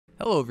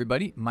Hello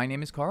everybody, my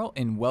name is Carl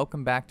and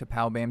welcome back to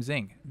Pow Bam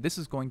Zing. This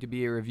is going to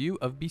be a review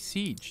of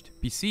Besieged.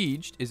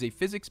 Besieged is a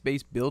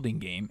physics-based building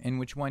game in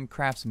which one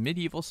crafts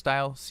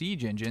medieval-style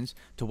siege engines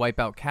to wipe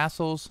out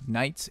castles,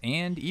 knights,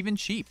 and even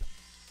sheep.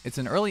 It's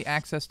an early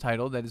access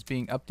title that is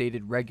being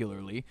updated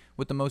regularly,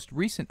 with the most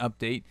recent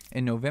update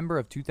in November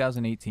of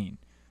 2018.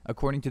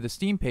 According to the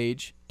Steam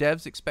page,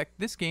 devs expect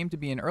this game to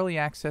be in early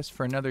access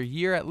for another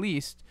year at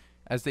least,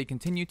 as they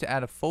continue to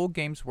add a full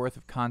game's worth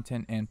of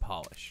content and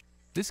polish.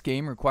 This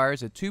game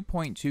requires a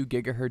 2.2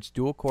 GHz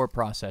dual-core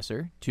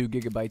processor, 2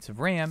 GB of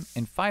RAM,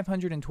 and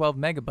 512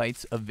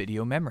 MB of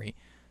video memory.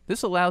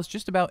 This allows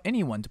just about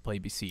anyone to play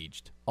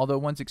Besieged, although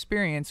one's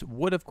experience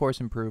would of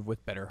course improve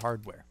with better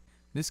hardware.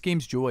 This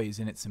game's joy is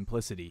in its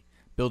simplicity.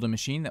 Build a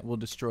machine that will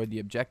destroy the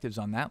objectives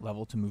on that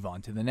level to move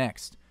on to the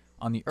next.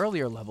 On the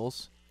earlier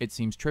levels, it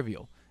seems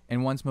trivial,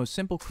 and one's most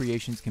simple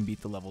creations can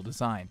beat the level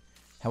design.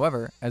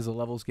 However, as the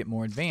levels get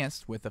more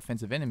advanced with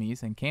offensive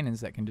enemies and cannons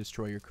that can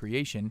destroy your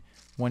creation,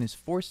 one is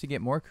forced to get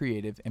more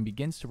creative and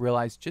begins to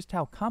realize just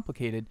how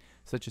complicated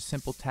such a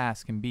simple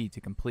task can be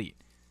to complete.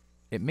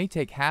 It may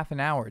take half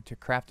an hour to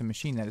craft a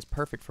machine that is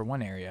perfect for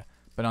one area,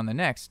 but on the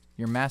next,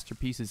 your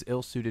masterpiece is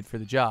ill-suited for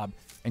the job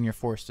and you're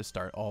forced to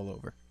start all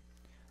over.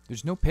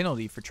 There's no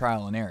penalty for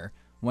trial and error.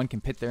 One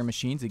can pit their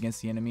machines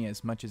against the enemy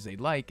as much as they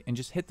like and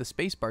just hit the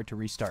spacebar to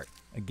restart,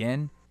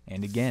 again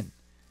and again.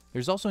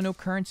 There's also no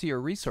currency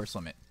or resource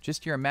limit,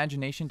 just your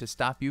imagination to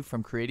stop you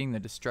from creating the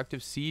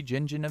destructive siege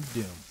engine of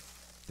doom.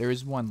 There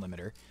is one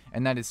limiter,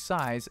 and that is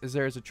size, as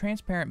there is a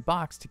transparent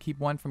box to keep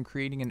one from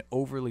creating an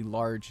overly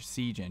large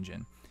siege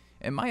engine.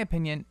 In my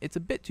opinion, it's a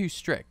bit too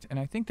strict, and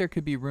I think there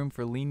could be room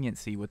for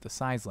leniency with the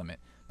size limit,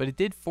 but it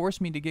did force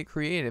me to get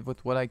creative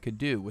with what I could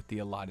do with the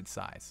allotted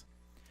size.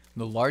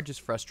 The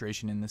largest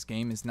frustration in this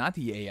game is not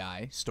the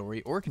AI,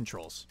 story, or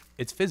controls.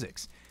 It's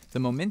physics.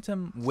 The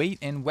momentum, weight,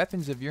 and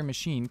weapons of your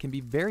machine can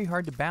be very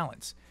hard to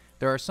balance.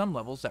 There are some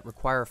levels that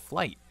require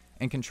flight,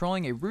 and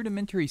controlling a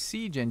rudimentary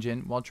siege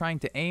engine while trying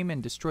to aim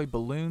and destroy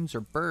balloons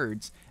or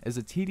birds is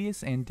a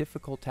tedious and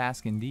difficult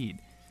task indeed.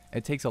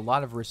 It takes a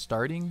lot of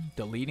restarting,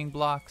 deleting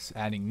blocks,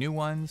 adding new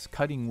ones,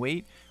 cutting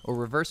weight, or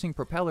reversing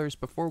propellers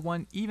before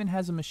one even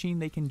has a machine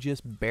they can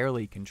just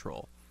barely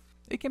control.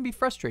 It can be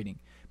frustrating,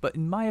 but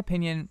in my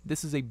opinion,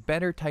 this is a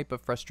better type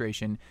of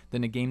frustration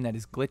than a game that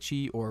is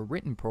glitchy or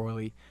written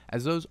poorly,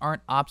 as those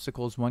aren't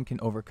obstacles one can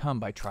overcome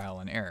by trial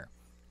and error.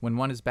 When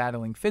one is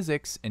battling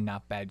physics and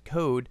not bad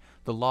code,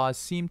 the laws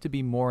seem to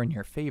be more in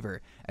your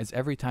favor, as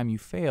every time you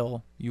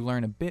fail, you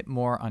learn a bit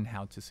more on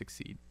how to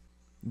succeed.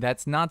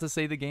 That's not to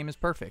say the game is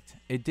perfect.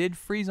 It did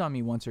freeze on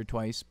me once or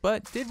twice,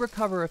 but did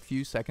recover a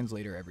few seconds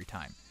later every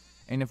time.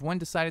 And if one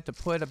decided to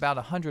put about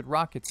 100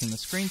 rockets in the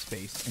screen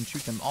space and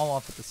shoot them all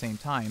off at the same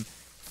time,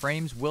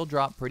 frames will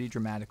drop pretty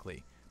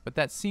dramatically, but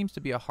that seems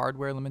to be a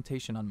hardware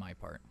limitation on my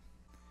part.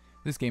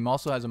 This game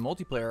also has a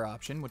multiplayer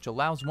option which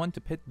allows one to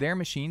pit their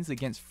machines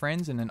against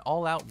friends in an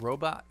all-out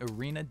robot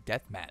arena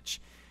deathmatch.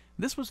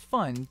 This was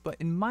fun, but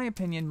in my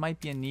opinion might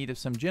be in need of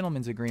some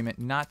gentleman's agreement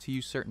not to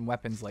use certain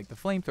weapons like the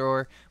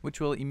flamethrower, which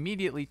will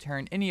immediately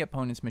turn any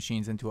opponent's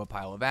machines into a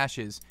pile of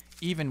ashes,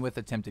 even with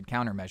attempted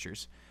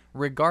countermeasures.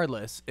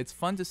 Regardless, it's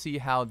fun to see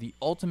how the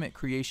ultimate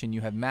creation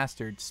you have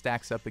mastered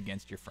stacks up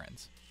against your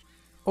friends.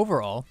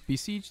 Overall,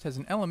 Besieged has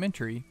an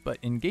elementary but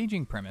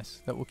engaging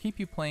premise that will keep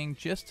you playing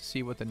just to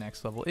see what the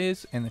next level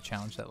is and the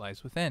challenge that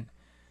lies within.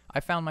 I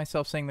found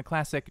myself saying the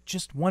classic,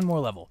 "just one more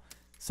level,"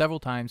 several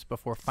times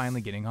before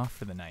finally getting off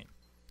for the night.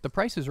 The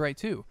price is right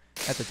too.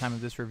 At the time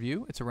of this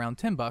review, it's around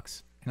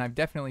 $10, and I've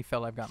definitely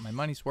felt I've got my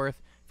money's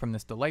worth from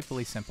this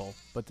delightfully simple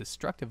but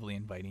destructively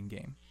inviting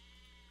game.